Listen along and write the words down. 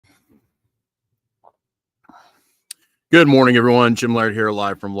Good morning, everyone. Jim Laird here,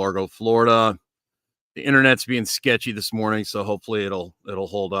 live from Largo, Florida. The internet's being sketchy this morning, so hopefully it'll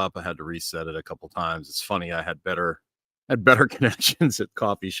hold up. I had to reset it a couple times. It's funny, I had better connections at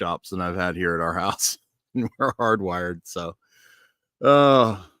coffee shops than I've had here at our house. We're hardwired, so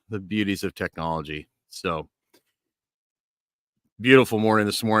the beauties of technology. So beautiful morning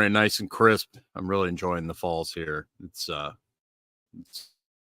this morning, nice and crisp. I'm really enjoying the falls here. It's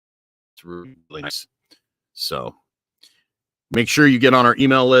really nice. So make sure you get on our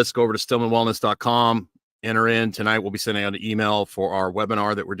email list. Go over to stillmanwellness.com. Enter in. Tonight, we'll be sending out an email for our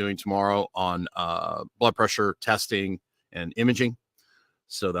webinar that we're doing tomorrow on blood pressure testing and imaging.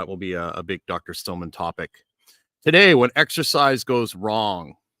 So that will be a big Dr. Stillman topic. Today, when exercise goes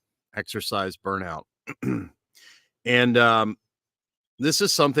wrong, exercise burnout. And this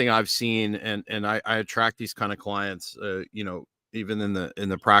is something I've seen, and I attract these kind of clients, even in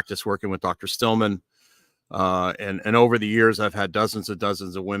the practice working with Dr. Stillman. And over the years, I've had dozens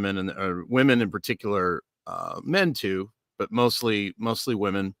of women, and women in particular, men too, but mostly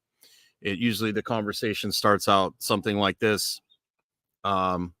women. It usually the conversation starts out something like this: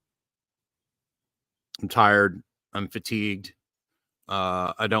 I'm tired, I'm fatigued,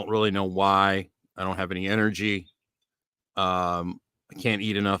 I don't really know why, I don't have any energy, I can't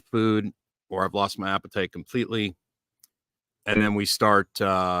eat enough food, or I've lost my appetite completely. And then we start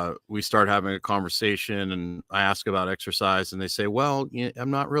having a conversation, and I ask about exercise, and they say, well, I'm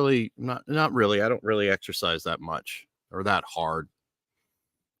not really, not really. I don't really exercise that much or that hard.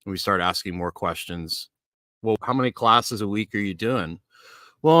 And we start asking more questions. Well, how many classes a week are you doing?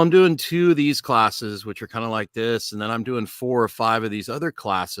 Well, I'm doing 2 of these classes, which are kind of like this. And then I'm doing 4 or 5 of these other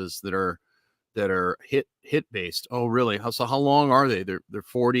classes that are hit based. Oh, really? So how long are they? They're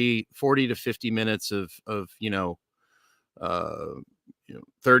 40 to 50 minutes of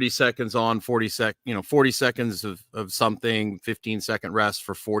 30 seconds on, 40 seconds of something, 15-second rest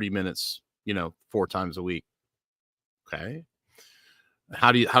for 40 minutes, 4 times a week. Okay.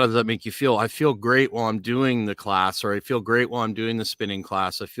 How does that make you feel? I feel great while I'm doing the class, or I feel great while I'm doing the spinning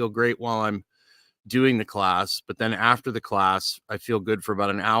class. I feel great while I'm doing the class, but then after the class, I feel good for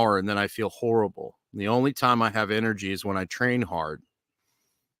about an hour, and then I feel horrible. And the only time I have energy is when I train hard.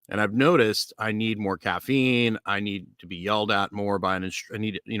 And I've noticed I need more caffeine. I need to be yelled at more by an I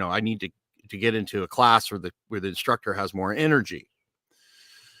need to get into a class where the instructor has more energy.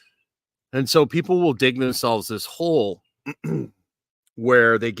 And so people will dig themselves this hole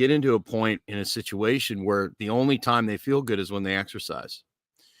where they get into a point in a situation where the only time they feel good is when they exercise.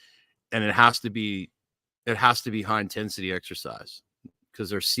 And it has to be high intensity exercise, because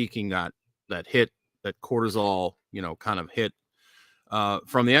they're seeking that hit, that cortisol, kind of hit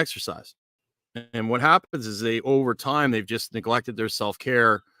from the exercise. And what happens is over time, they've just neglected their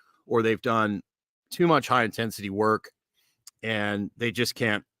self-care, or they've done too much high intensity work, and they just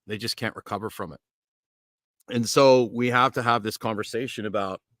can't recover from it. And so we have to have this conversation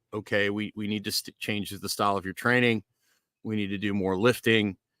about, okay, we need to change the style of your training. We need to do more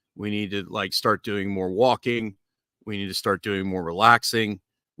lifting. We need to start doing more walking. We need to start doing more relaxing.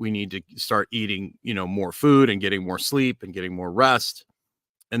 We need to start eating, more food, and getting more sleep, and getting more rest.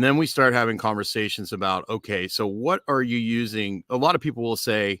 And then we start having conversations about, okay, so what are you using? A lot of people will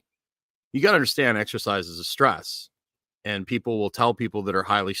say, you got to understand exercise is a stress. And people will tell people that are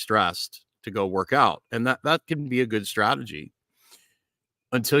highly stressed to go work out. And that can be a good strategy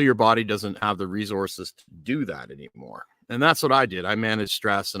until your body doesn't have the resources to do that anymore. And that's what I did. I managed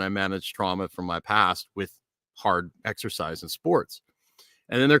stress and I managed trauma from my past with hard exercise and sports.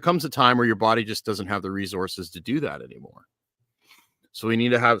 And then there comes a time where your body just doesn't have the resources to do that anymore. So we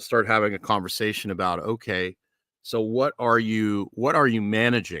need to start having a conversation about, okay, so what are you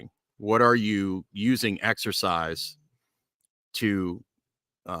managing? What are you using exercise to,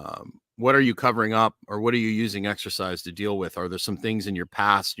 what are you covering up, or what are you using exercise to deal with? Are there some things in your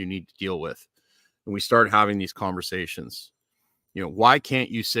past you need to deal with? And we start having these conversations. Why can't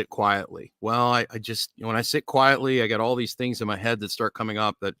you sit quietly? Well, I just, when I sit quietly, I get all these things in my head that start coming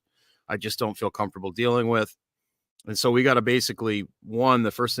up that I just don't feel comfortable dealing with. And so we got to basically,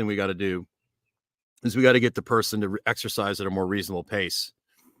 the first thing we got to do is we got to get the person to exercise at a more reasonable pace,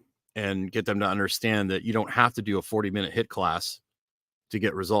 and get them to understand that you don't have to do a 40-minute HIIT class to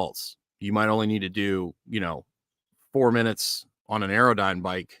get results. You might only need to do, 4 minutes on an Aerodyne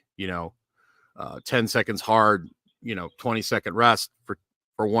bike, 10 seconds hard, 20-second rest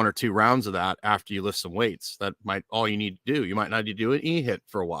for 1 or 2 rounds of that after you lift some weights. That might all you need to do. You might not need to do an HIIT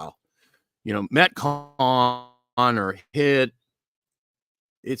for a while. Metcon or HIIT,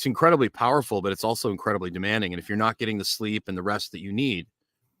 it's incredibly powerful, but it's also incredibly demanding. And if you're not getting the sleep and the rest that you need,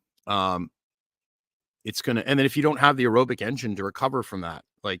 it's going to, and then if you don't have the aerobic engine to recover from that,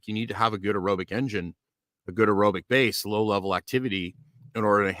 like you need to have a good aerobic engine, a good aerobic base, low level activity in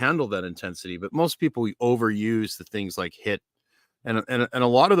order to handle that intensity. But most people overuse the things like HIIT and a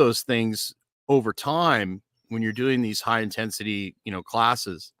lot of those things over time when you're doing these high intensity,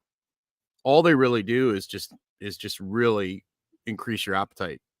 classes, all they really do is just really increase your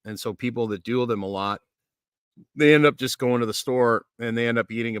appetite. And so people that do them a lot, they end up just going to the store and they end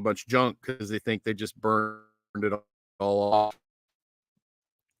up eating a bunch of junk because they think they just burned it all off.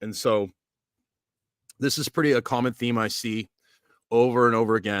 And so this is pretty a common theme I see over and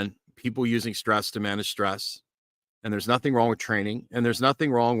over again. People using stress to manage stress. And there's nothing wrong with training. And there's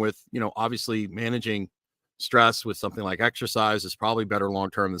nothing wrong with, obviously managing stress with something like exercise is probably better long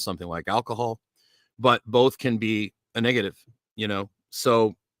term than something like alcohol. But both can be a negative,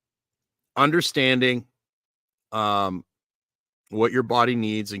 So understanding what your body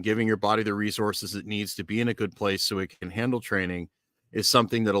needs and giving your body the resources it needs to be in a good place so it can handle training is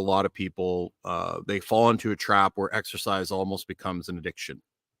something that a lot of people they fall into a trap where exercise almost becomes an addiction,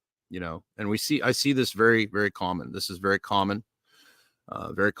 and I see this very, very common. This is very common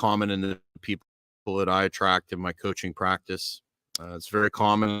in the people that I attract in my coaching practice. It's very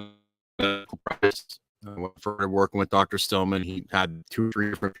common in practice. When I started working with Dr. Stillman, he had 2 or 3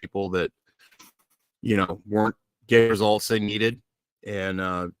 different people that, weren't getting results they needed and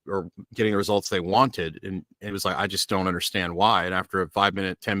or getting the results they wanted. And it was like, I just don't understand why. And after a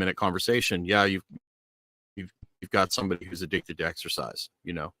 5-minute, 10-minute conversation, yeah, you've got somebody who's addicted to exercise.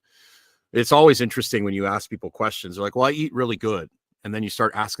 It's always interesting when you ask people questions. They're like, well, I eat really good. And then you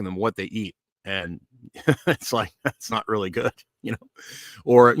start asking them what they eat. And it's like, that's not really good,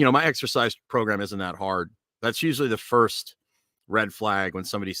 or, my exercise program isn't that hard. That's usually the first red flag when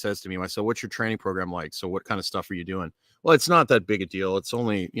somebody says to me, I said, what's your training program like? So what kind of stuff are you doing? Well, it's not that big a deal. It's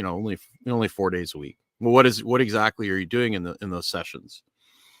only, only 4 days a week. Well, what exactly are you doing in those sessions?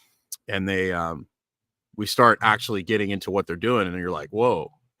 And we start actually getting into what they're doing. And you're like,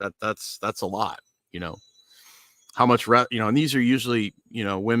 whoa, that's a lot, how much, and these are usually,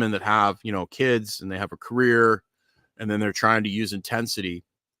 women that have, kids and they have a career and then they're trying to use intensity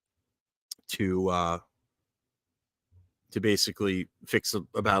to basically fix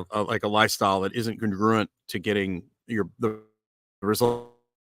like a lifestyle that isn't congruent to getting the result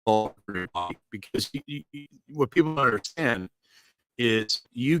for your body. Because what people don't understand is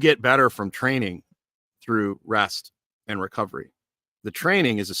you get better from training through rest and recovery. The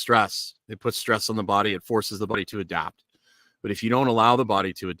training is a stress. It puts stress on the body. It forces the body to adapt. But if you don't allow the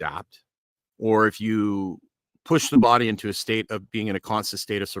body to adapt, or if you push the body into a state of being in a constant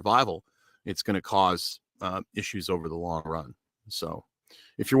state of survival, it's going to cause issues over the long run. So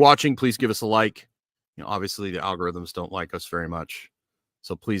if you're watching, please give us a like. Obviously the algorithms don't like us very much.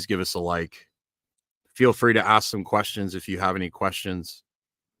 So please give us a like. Feel free to ask some questions if you have any questions.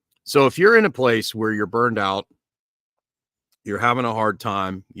 So if you're in a place where you're burned out, you're having a hard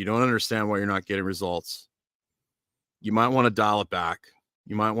time, you don't understand why you're not getting results, you might want to dial it back.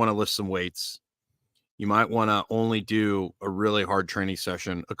 You might want to lift some weights. You might want to only do a really hard training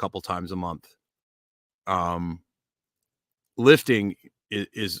session a couple times a month. Lifting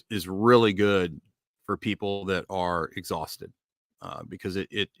is really good for people that are exhausted because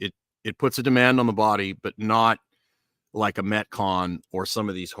it puts a demand on the body, but not like a Metcon or some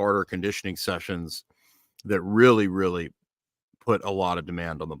of these harder conditioning sessions that really, really put a lot of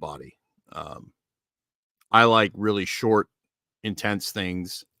demand on the body. I like really short, intense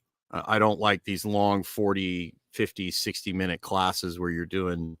things. I don't like these long 40, 50, 60-minute classes where you're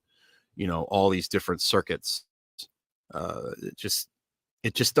doing, all these different circuits. It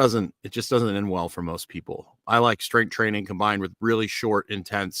just doesn't end well for most people. I like strength training combined with really short,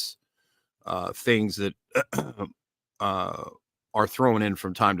 intense things that are thrown in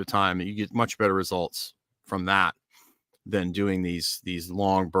from time to time. You get much better results from that than doing these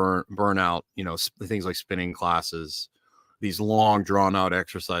long burnout, things like spinning classes, these long drawn out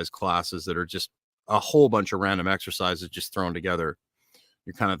exercise classes that are just a whole bunch of random exercises just thrown together.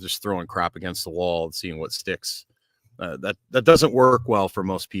 You're kind of just throwing crap against the wall and seeing what sticks. That doesn't work well for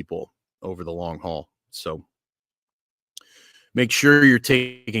most people over the long haul. So make sure you're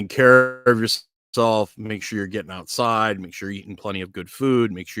taking care of yourself. Make sure you're getting outside. Make sure you're eating plenty of good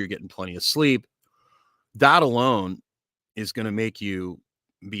food. Make sure you're getting plenty of sleep. That alone is going to make you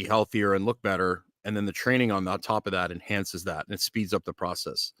be healthier and look better. And then the training on the top of that enhances that and it speeds up the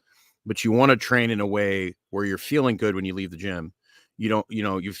process. But you want to train in a way where you're feeling good when you leave the gym.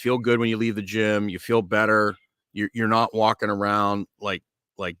 You feel good when you leave the gym. You feel better. You're not walking around like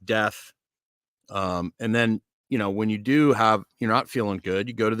death. And then, when you do you're not feeling good,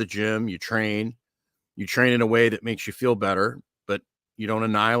 you go to the gym, you train, You train in a way that makes you feel better, but you don't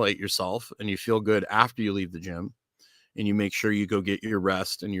annihilate yourself, and you feel good after you leave the gym, and you make sure you go get your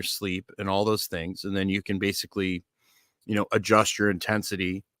rest and your sleep and all those things. And then you can basically, adjust your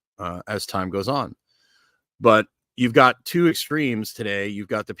intensity as time goes on. But you've got two extremes today. You've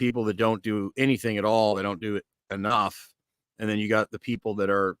got the people that don't do anything at all. They don't do it enough. And then you got the people that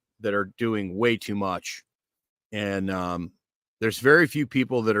are doing way too much. And there's very few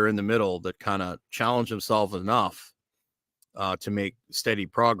people that are in the middle that kind of challenge themselves enough to make steady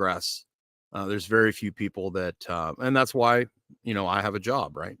progress. There's very few people that, and that's why, I have a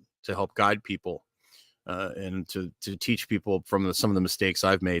job, right? To help guide people and to teach people from some of the mistakes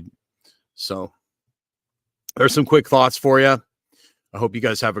I've made. So there's some quick thoughts for you. I hope you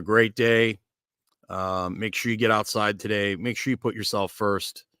guys have a great day. Make sure you get outside today. Make sure you put yourself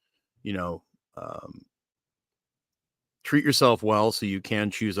first. Treat yourself well so you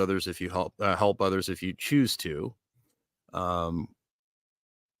can choose others if you help others if you choose to.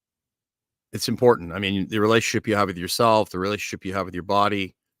 It's important. I mean, the relationship you have with yourself, the relationship you have with your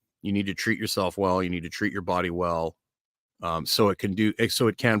body, you need to treat yourself well. You need to treat your body well, so it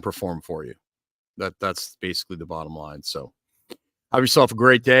can perform for you. That's basically the bottom line. So have yourself a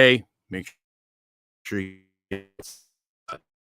great day. Make sure you